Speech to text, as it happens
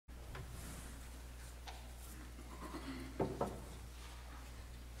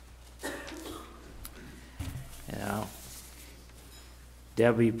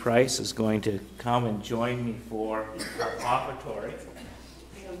Debbie Price is going to come and join me for our offertory.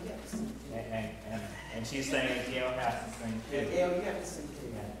 And she's saying Gail has to sing too. Gail, you have to sing too.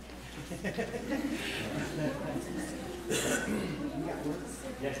 You got words?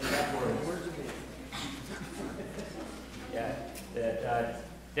 Yes, we got words. Yeah,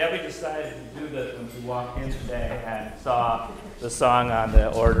 Debbie decided to do this when she walked in today and saw the song on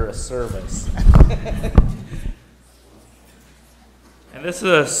the order of service. And this is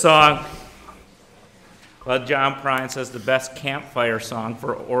a song, well, John Prine says the best campfire song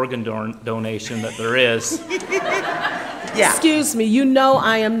for organ donation that there is. Yeah. Excuse me, you know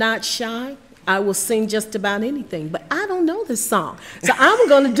I am not shy. I will sing just about anything, but I don't know this song. So I'm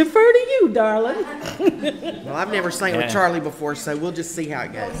going to defer to you, darling. Well, I've never sang with Charlie before, so we'll just see how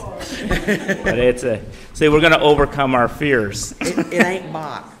it goes. But it's see, we're going to overcome our fears. It ain't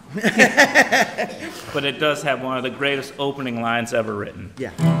Bach. But it does have one of the greatest opening lines ever written.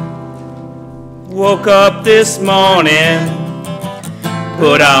 Yeah. Woke up this morning,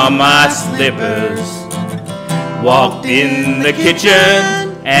 put on my slippers, walked in the kitchen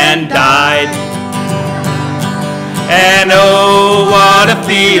and died. And oh, what a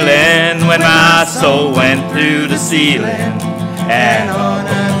feeling when my soul went through the ceiling, and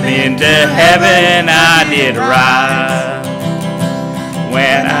up into heaven I did ride.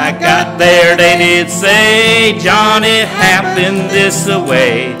 When I got there they did say, John, it happened this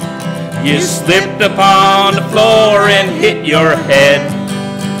way. You slipped upon the floor and hit your head.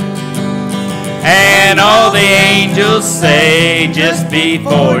 And all the angels say just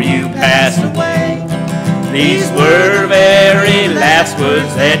before you passed away, these were very last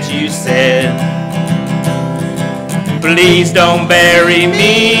words that you said. Please don't bury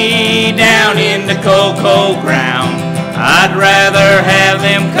me down in the cold, cold ground. I'd rather have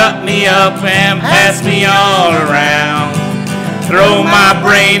them cut me up and pass me all around. Throw my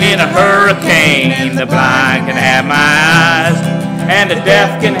brain in a hurricane, the blind can have my eyes, and the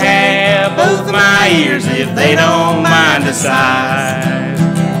deaf can have both my ears if they don't mind the size.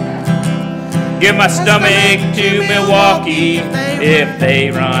 Give my stomach to Milwaukee if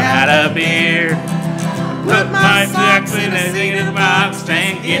they run out of beer. Put my socks in a box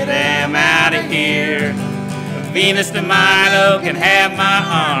and get them out of here. Venus de Milo can have my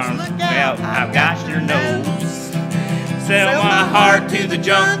arms, well, I've got your nose. Sell my heart to the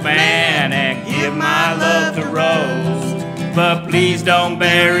junk man and give my love to Rose. But please don't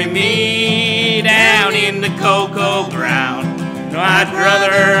bury me down in the cold, cold ground. No, I'd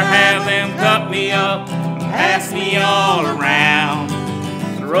rather have them cut me up and pass me all around.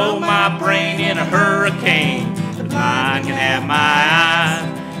 Throw my brain in a hurricane, the blind can have my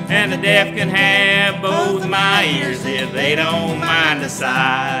eyes, and the deaf can have both my ears if they don't mind the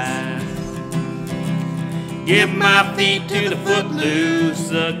size. Give my feet to the footloose,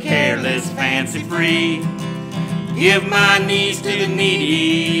 the careless, fancy-free. Give my knees to the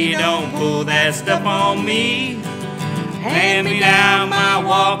needy, don't pull that stuff on me. Hand me down my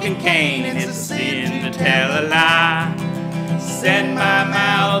walking cane, it's a sin to tell a lie. Send my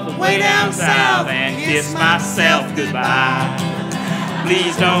mouth way down south and kiss myself goodbye.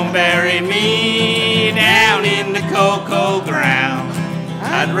 Please don't bury me down in the cold, cold ground.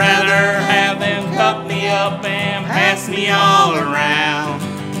 I'd rather have them cut me up and pass me all around.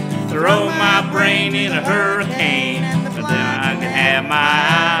 Throw my brain in a hurricane, but then I can have my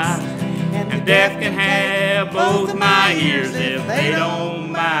eyes, and deaf can have both my ears if they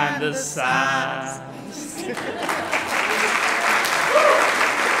don't mind the size.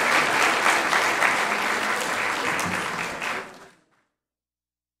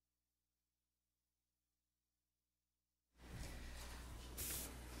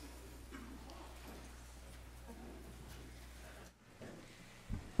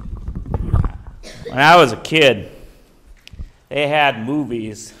 When I was a kid, they had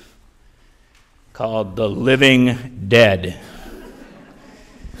movies called The Living Dead.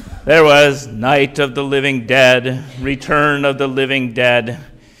 There was Night of the Living Dead, Return of the Living Dead,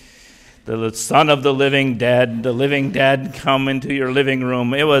 the Son of the Living Dead come into your living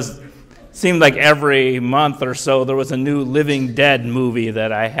room. Seemed like every month or so there was a new Living Dead movie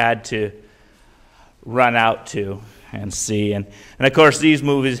that I had to run out to and see. And of course, these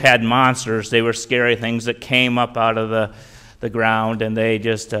movies had monsters. They were scary things that came up out of the ground, and they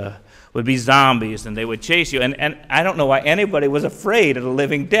just would be zombies, and they would chase you. And I don't know why anybody was afraid of the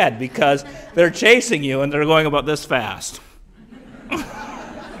living dead, because they're chasing you, and they're going about this fast.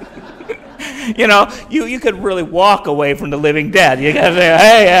 You know, you could really walk away from the living dead. You got to say,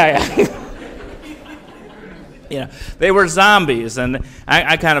 hey, hey. They were zombies, and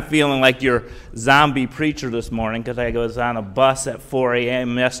I kind of feeling like your zombie preacher this morning because I was on a bus at 4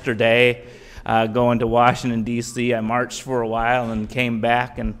 a.m. yesterday going to Washington, D.C. I marched for a while and came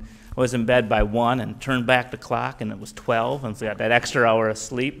back and was in bed by 1 and turned back the clock, and it was 12, and so I got that extra hour of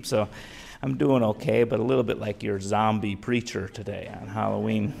sleep, so I'm doing okay, but a little bit like your zombie preacher today on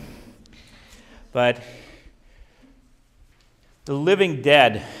Halloween. But the living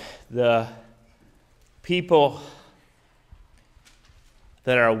dead, the people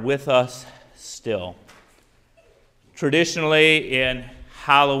that are with us still. Traditionally in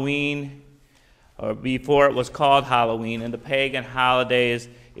Halloween, or before it was called Halloween, in the pagan holidays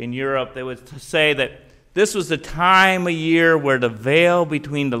in Europe, they would say that this was the time of year where the veil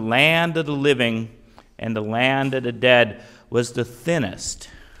between the land of the living and the land of the dead was the thinnest.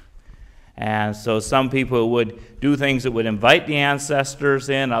 And so some people would do things that would invite the ancestors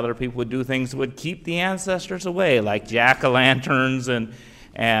in. Other people would do things that would keep the ancestors away, like jack-o'-lanterns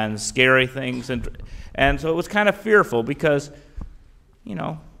and scary things. And so it was kind of fearful because, we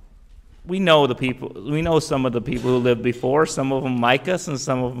know some of the people who lived before. Some of them like us and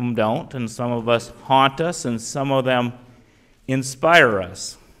some of them don't. And some of us haunt us and some of them inspire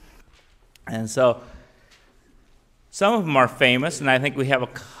us. And so some of them are famous, and I think we have a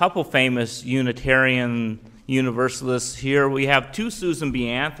couple famous Unitarian Universalists here. We have two Susan B.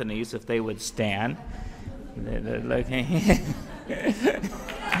 Anthonys, if they would stand. They're looking.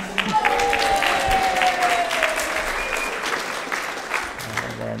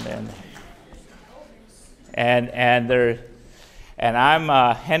 and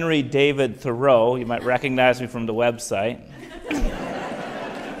I'm Henry David Thoreau. You might recognize me from the website.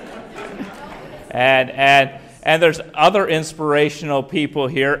 And there's other inspirational people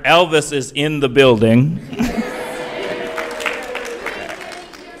here. Elvis is in the building.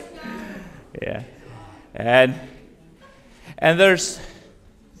 Yeah. And there's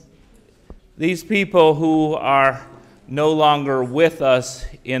these people who are no longer with us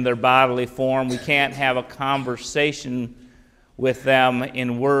in their bodily form. We can't have a conversation with them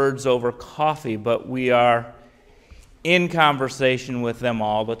in words over coffee, but we are in conversation with them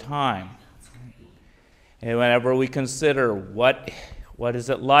all the time. And whenever we consider what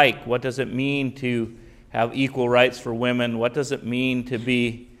is it like, what does it mean to have equal rights for women, what does it mean to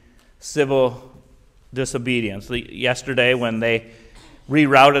be civil disobedience? Yesterday when they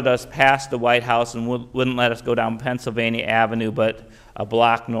rerouted us past the White House and wouldn't let us go down Pennsylvania Avenue but a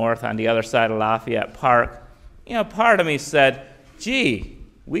block north on the other side of Lafayette Park, part of me said, gee,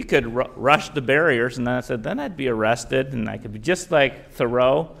 we could rush the barriers, and then I said, then I'd be arrested and I could be just like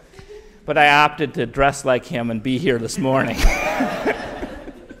Thoreau. But I opted to dress like him and be here this morning.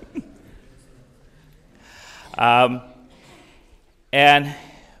 And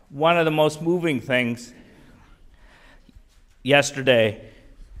one of the most moving things yesterday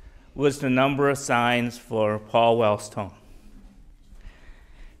was the number of signs for Paul Wellstone.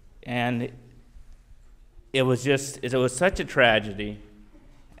 And it was such a tragedy,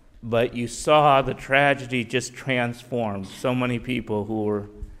 but you saw the tragedy just transformed so many people who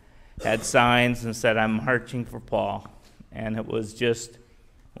had signs and said, I'm marching for Paul. And it was just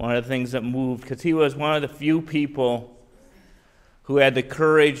one of the things that moved, because he was one of the few people who had the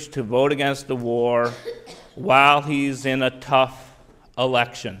courage to vote against the war while he's in a tough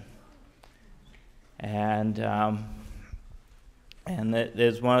election. And it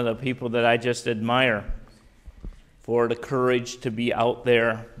is one of the people that I just admire for the courage to be out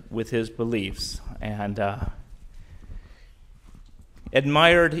there with his beliefs. And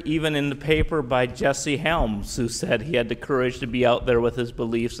admired even in the paper by Jesse Helms, who said he had the courage to be out there with his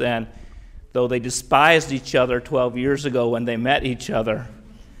beliefs, and though they despised each other 12 years ago when they met each other,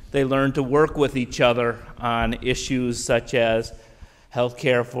 they learned to work with each other on issues such as health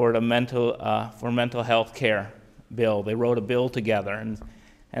care for mental health care bill. They wrote a bill together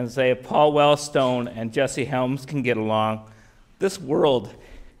and say, if Paul Wellstone and Jesse Helms can get along, this world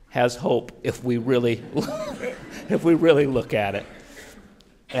has hope if we really look at it.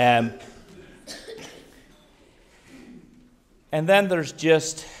 And then there's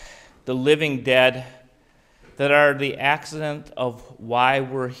just the living dead that are the accident of why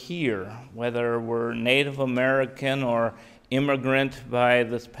we're here, whether we're Native American or immigrant by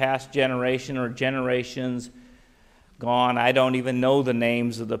this past generation or generations gone. I don't even know the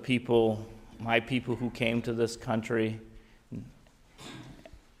names of the people, my people who came to this country.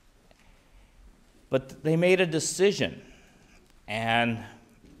 But they made a decision, and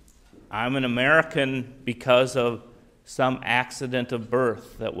I'm an American because of some accident of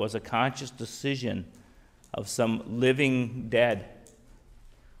birth that was a conscious decision of some living dead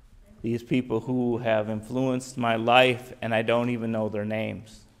these people who have influenced my life, and I don't even know their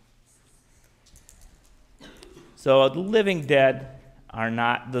names. So the living dead are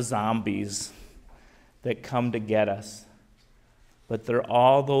not the zombies that come to get us, but they're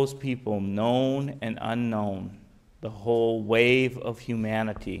all those people, known and unknown, the whole wave of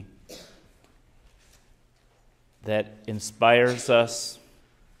humanity that inspires us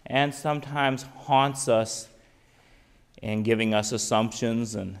and sometimes haunts us in giving us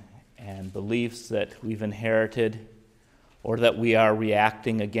assumptions and beliefs that we've inherited or that we are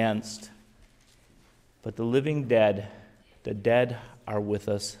reacting against. But the living dead, the dead are with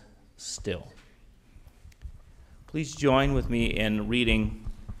us still. Please join with me in reading,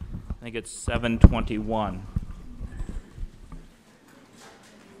 I think it's 721.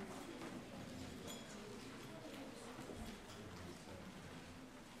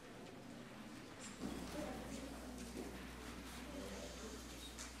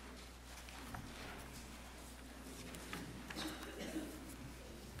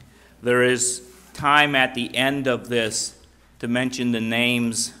 There is time at the end of this to mention the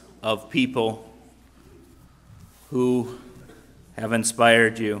names of people who have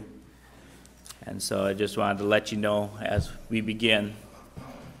inspired you. And so I just wanted to let you know as we begin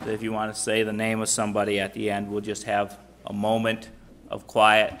that if you want to say the name of somebody at the end, we'll just have a moment of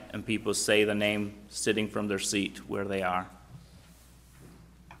quiet and people say the name sitting from their seat where they are.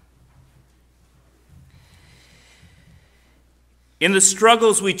 In the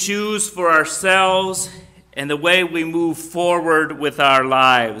struggles we choose for ourselves and the way we move forward with our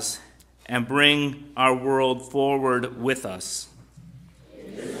lives and bring our world forward with us.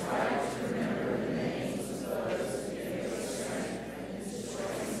 It is right to remember the names of those who gave us strength and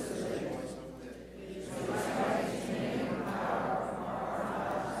destroyed the living. It is right to name the power of our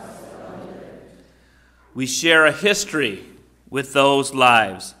lives so live. We share a history with those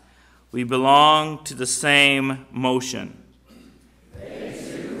lives. We belong to the same motion.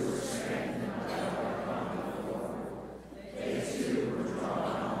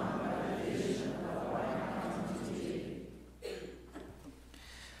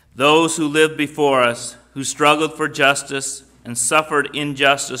 Those who lived before us, who struggled for justice and suffered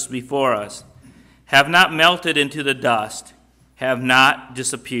injustice before us, have not melted into the dust, have not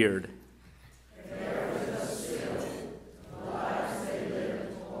disappeared. They are with us still. The lives they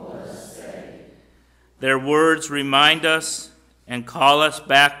lived hold us steady. Their words remind us and call us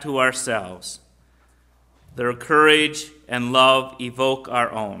back to ourselves. Their courage and love evoke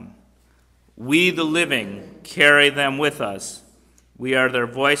our own. We, the living, carry them with us. We are their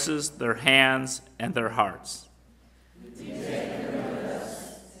voices, their hands, and their hearts. We take them with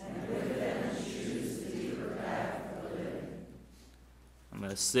us, and with them choose the deeper path of living. I'm going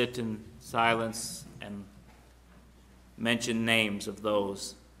to sit in silence and mention names of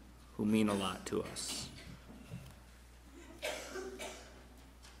those who mean a lot to us.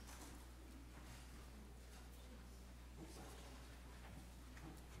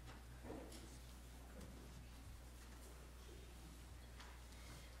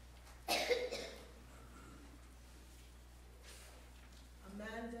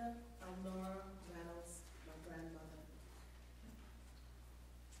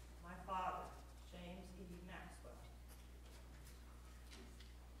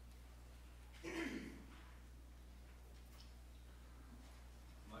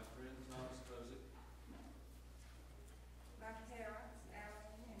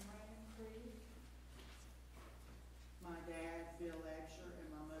 Rev and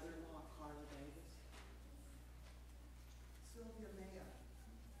my mother-in-law, Carla Davis. Sylvia Mayo.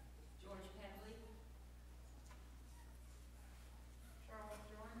 George Penley. Charles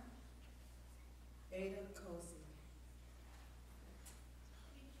Joyner. Ada Cozy.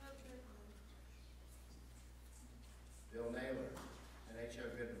 Bill Naylor and H.O.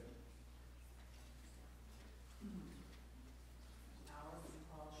 Goodman. Allison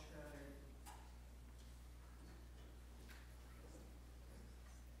Paul Schroeder.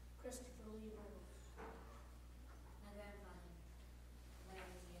 Christopher Lee Rose. My grandfather,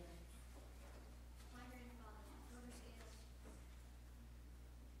 Larry Taylor. My grandfather, Thomas Gales.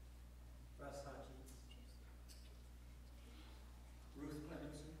 Russ Hutchins. Ruth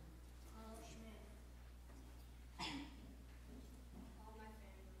Clemenson. Carl Schmidt. All my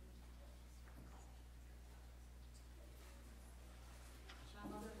family.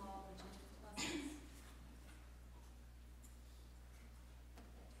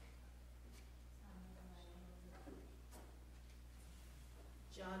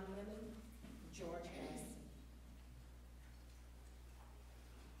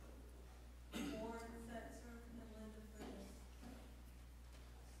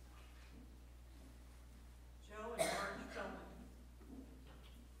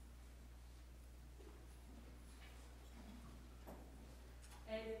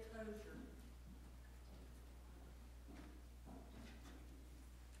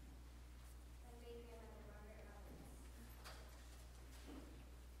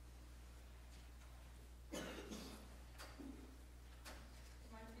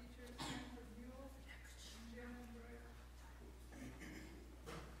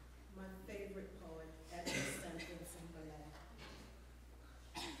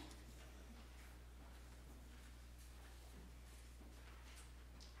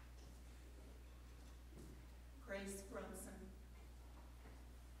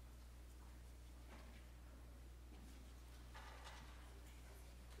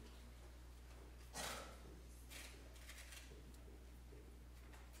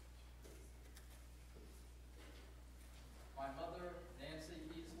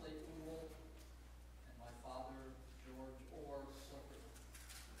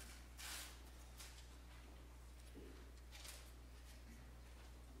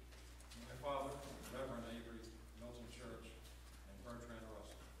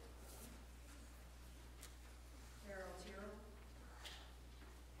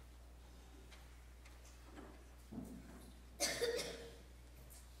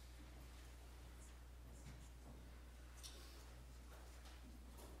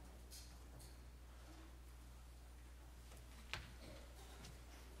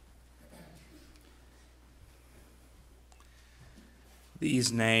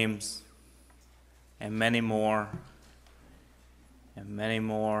 these names and many more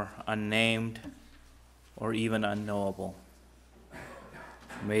unnamed or even unknowable.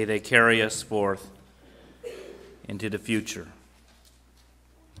 May they carry us forth into the future.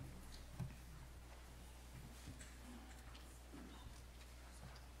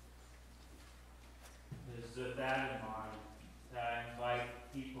 It is with that in mind that I invite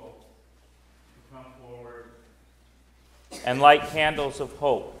people to come forward and light candles of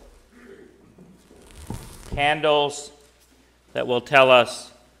hope. Candles that will tell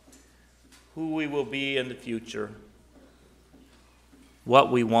us who we will be in the future,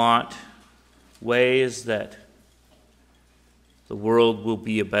 what we want, ways that the world will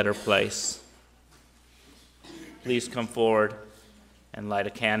be a better place. Please come forward and light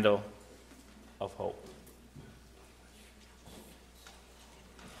a candle of hope.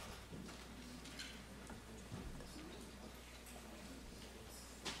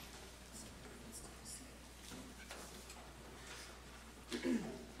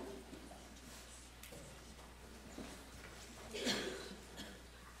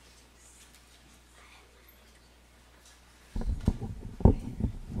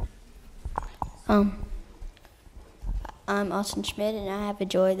 I'm Austin Schmidt, and I have a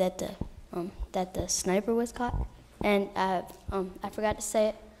joy that the sniper was caught, and I forgot to say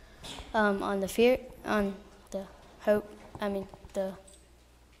it on the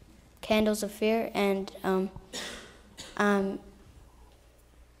candles of fear, and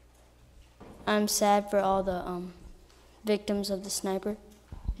I'm sad for all the victims of the sniper,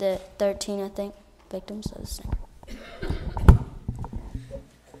 the 13 I think victims of the sniper.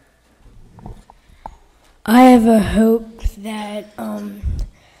 I have a hope that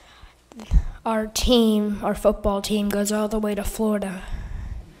our football team, goes all the way to Florida.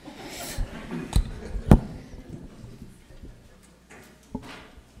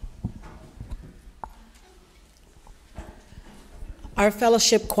 Our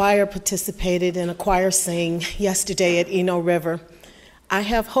fellowship choir participated in a choir sing yesterday at Eno River. I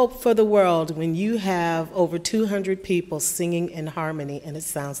have hope for the world when you have over 200 people singing in harmony, and it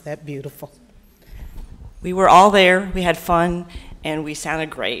sounds that beautiful. We were all there, we had fun, and we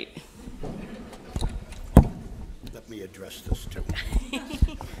sounded great. Let me address this too.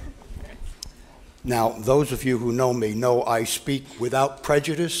 Now, those of you who know me know I speak without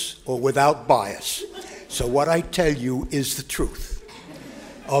prejudice or without bias. So what I tell you is the truth.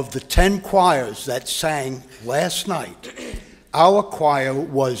 Of the 10 choirs that sang last night, our choir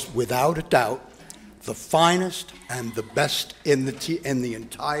was without a doubt the finest and the best in the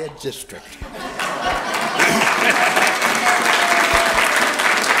entire district.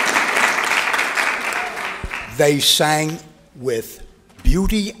 They sang with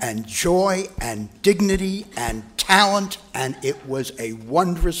beauty and joy and dignity and talent, and it was a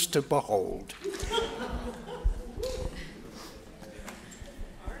wondrous to behold.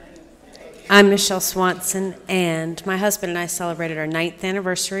 I'm Michelle Swanson, and my husband and I celebrated our 9th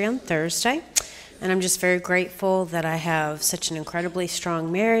anniversary on Thursday, and I'm just very grateful that I have such an incredibly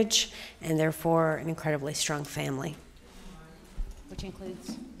strong marriage and therefore an incredibly strong family, which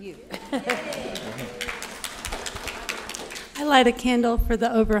includes you. I light a candle for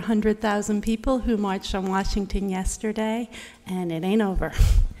the over 100,000 people who marched on Washington yesterday, and it ain't over.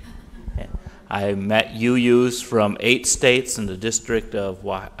 I met UUs from 8 states in the District of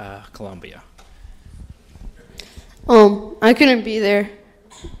Columbia. I couldn't be there,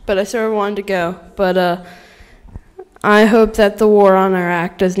 but I sort of wanted to go. But I hope that the war on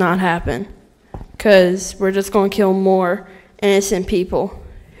Iraq does not happen, because we're just going to kill more innocent people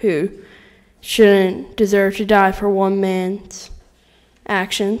who shouldn't deserve to die for one man's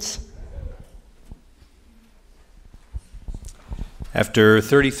actions. After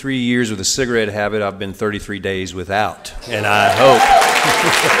 33 years with a cigarette habit, I've been 33 days without, and I hope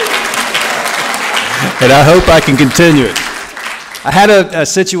I can continue it. I had a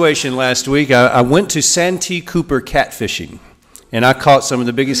situation last week. I went to Santee Cooper catfishing, and I caught some of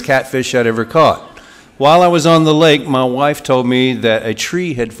the biggest catfish I'd ever caught. While I was on the lake, my wife told me that a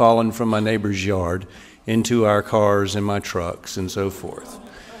tree had fallen from my neighbor's yard into our cars and my trucks and so forth.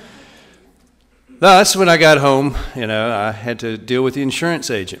 Thus, when I got home, I had to deal with the insurance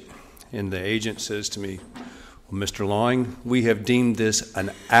agent. And the agent says to me, well, Mr. Lawing, we have deemed this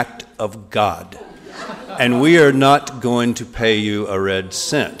an act of God, and we are not going to pay you a red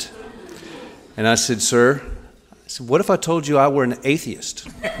cent. And I said, sir, what if I told you I were an atheist?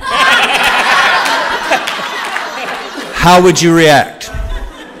 How would you react?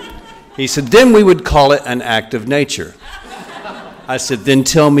 He said, then we would call it an act of nature. I said, then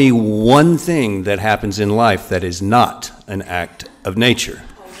tell me one thing that happens in life that is not an act of nature.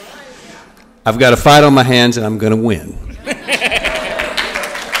 I've got a fight on my hands, and I'm going to win.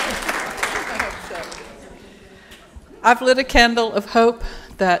 I've lit a candle of hope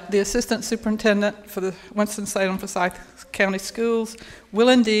that the Assistant Superintendent for the Winston-Salem Forsyth County Schools will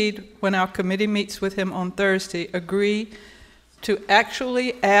indeed, when our committee meets with him on Thursday, agree to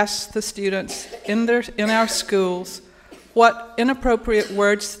actually ask the students in our schools what inappropriate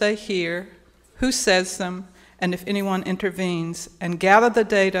words they hear, who says them, and if anyone intervenes, and gather the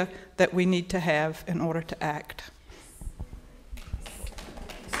data that we need to have in order to act.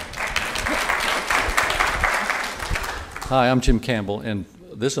 Hi, I'm Jim Campbell, and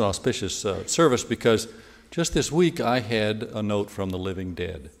this is an auspicious service because just this week I had a note from the living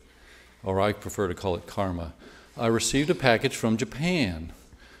dead, or I prefer to call it karma. I received a package from Japan,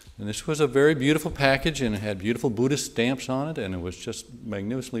 and this was a very beautiful package, and it had beautiful Buddhist stamps on it, and it was just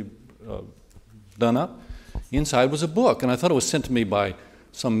magnificently done up. Inside was a book, and I thought it was sent to me by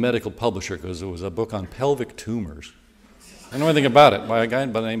some medical publisher because it was a book on pelvic tumors. I don't know anything about it, by a guy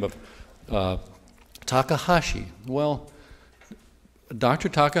by the name of Takahashi. Well, Dr.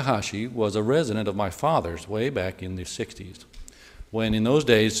 Takahashi was a resident of my father's way back in the 60s, when in those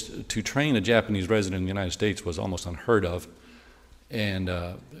days to train a Japanese resident in the United States was almost unheard of, and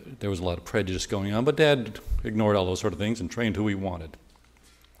there was a lot of prejudice going on, but Dad ignored all those sort of things and trained who he wanted.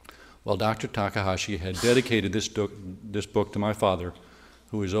 Well, Dr. Takahashi had dedicated this book to my father,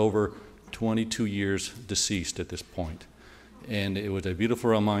 who is over 22 years deceased at this point, and it was a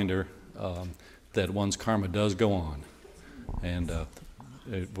beautiful reminder that one's karma does go on. And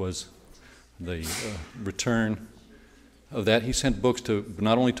it was the return of that. He sent books to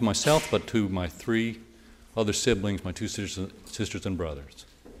not only to myself, but to my 3 other siblings, my 2 sisters and brothers.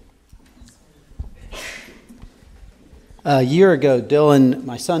 A year ago,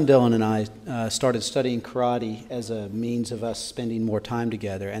 my son Dylan and I started studying karate as a means of us spending more time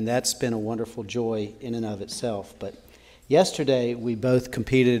together, and that's been a wonderful joy in and of itself. But yesterday, we both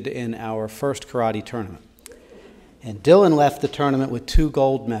competed in our first karate tournament. And Dylan left the tournament with 2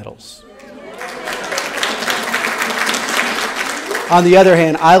 gold medals. On the other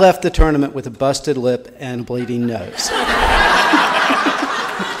hand, I left the tournament with a busted lip and a bleeding nose.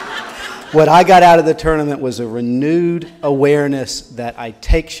 What I got out of the tournament was a renewed awareness that I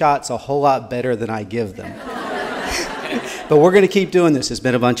take shots a whole lot better than I give them. But we're going to keep doing this. It's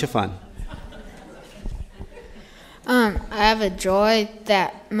been a bunch of fun. I have a joy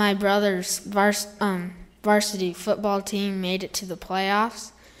that my brother's varsity football team made it to the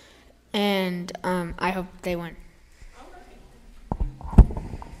playoffs, and I hope they win.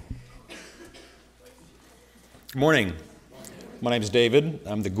 Good morning. My name is David.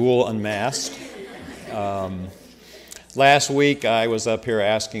 I'm the Ghoul Unmasked. Last week I was up here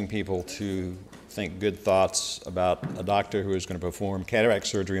asking people to think good thoughts about a doctor who is going to perform cataract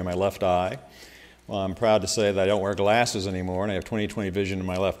surgery on my left eye. Well, I'm proud to say that I don't wear glasses anymore, and I have 20/20 vision in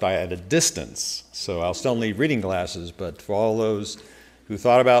my left eye at a distance. So I'll still need reading glasses, but for all those who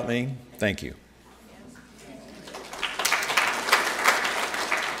thought about me, thank you.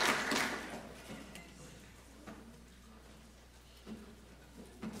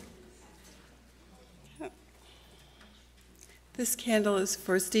 This candle is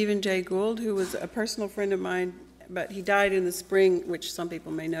for Stephen J. Gould, who was a personal friend of mine, but he died in the spring, which some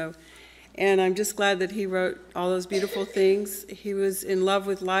people may know. And I'm just glad that he wrote all those beautiful things. He was in love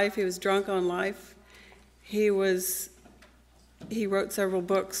with life. He was drunk on life. He wrote several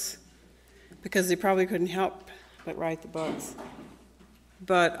books because he probably couldn't help but write the books.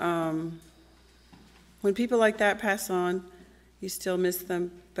 But when people like that pass on, you still miss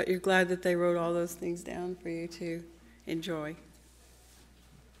them, but you're glad that they wrote all those things down for you to enjoy.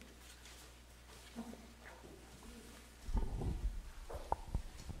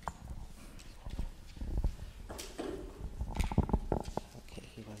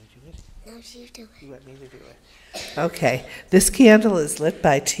 You want me to do it? Okay. This candle is lit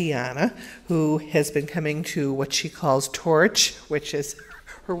by Tiana, who has been coming to what she calls torch, which is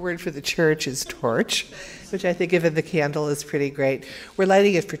her word for the church is torch, which I think even the candle is pretty great. We're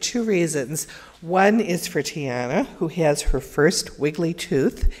lighting it for 2 reasons. One is for Tiana, who has her first wiggly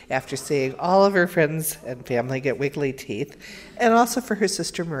tooth after seeing all of her friends and family get wiggly teeth, and also for her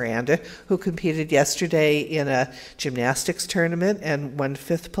sister Miranda, who competed yesterday in a gymnastics tournament and won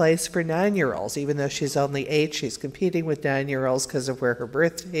 5th place for 9-year-olds. Even though she's only 8, she's competing with 9-year-olds because of where her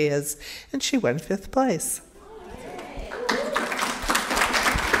birthday is, and she won 5th place.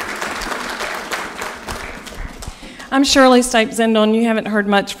 I'm Shirley Stapes-Zindel, and you haven't heard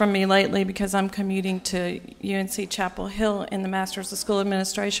much from me lately because I'm commuting to UNC Chapel Hill in the Masters of School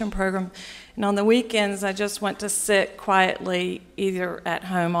Administration program. And on the weekends, I just want to sit quietly, either at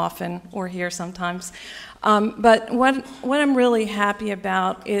home often or here sometimes. But what I'm really happy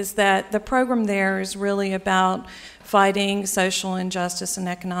about is that the program there is really about fighting social injustice and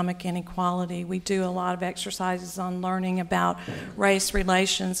economic inequality. We do a lot of exercises on learning about race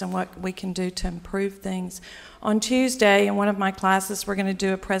relations and what we can do to improve things. On Tuesday, in one of my classes, we're going to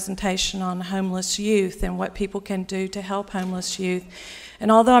do a presentation on homeless youth and what people can do to help homeless youth.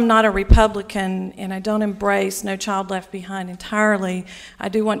 And although I'm not a Republican and I don't embrace No Child Left Behind entirely, I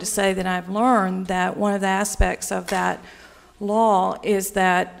do want to say that I've learned that one of the aspects of that law is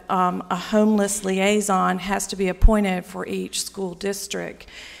that a homeless liaison has to be appointed for each school district.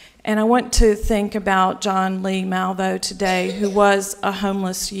 And I want to think about John Lee Malvo today, who was a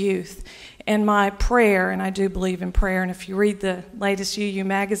homeless youth. And my prayer, and I do believe in prayer, and if you read the latest UU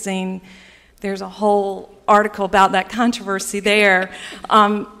magazine, there's a whole article about that controversy there,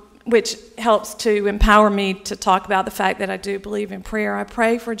 which helps to empower me to talk about the fact that I do believe in prayer. I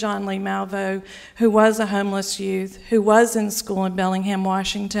pray for John Lee Malvo, who was a homeless youth, who was in school in Bellingham,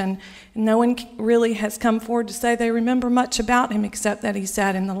 Washington. And no one really has come forward to say they remember much about him except that he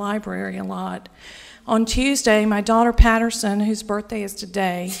sat in the library a lot. On Tuesday, my daughter Patterson, whose birthday is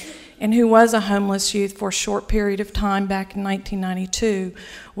today, and who was a homeless youth for a short period of time back in 1992,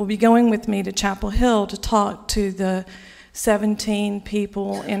 will be going with me to Chapel Hill to talk to the 17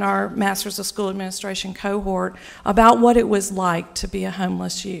 people in our Masters of School Administration cohort about what it was like to be a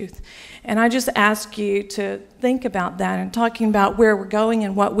homeless youth. And I just ask you to think about that and talking about where we're going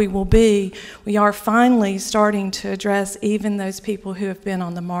and what we will be. We are finally starting to address even those people who have been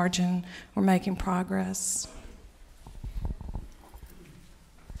on the margin. We're making progress.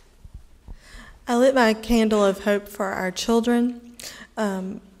 I lit my candle of hope for our children.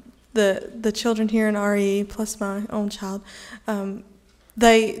 The children here in RE, plus my own child,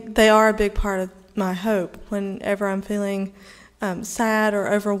 they are a big part of my hope. Whenever I'm feeling sad or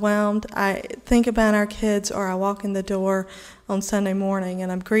overwhelmed, I think about our kids, or I walk in the door on Sunday morning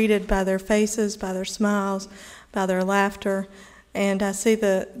and I'm greeted by their faces, by their smiles, by their laughter, and I see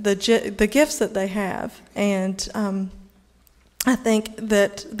the gifts that they have, and I think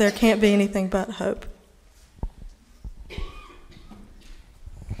that there can't be anything but hope.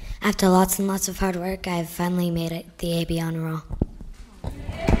 After lots and lots of hard work, I've finally made it the AB honor roll.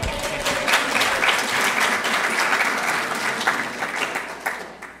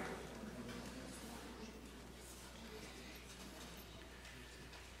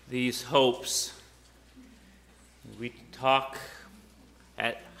 These hopes, we talk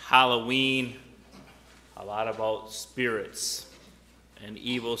at Halloween a lot about spirits and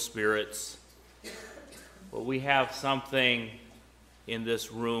evil spirits, but we have something in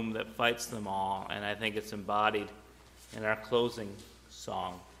this room that fights them all, and I think it's embodied in our closing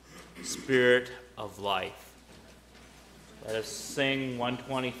song, Spirit of Life. Let us sing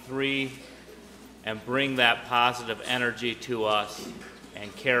 123 and bring that positive energy to us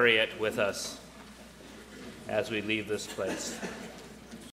and carry it with us as we leave this place.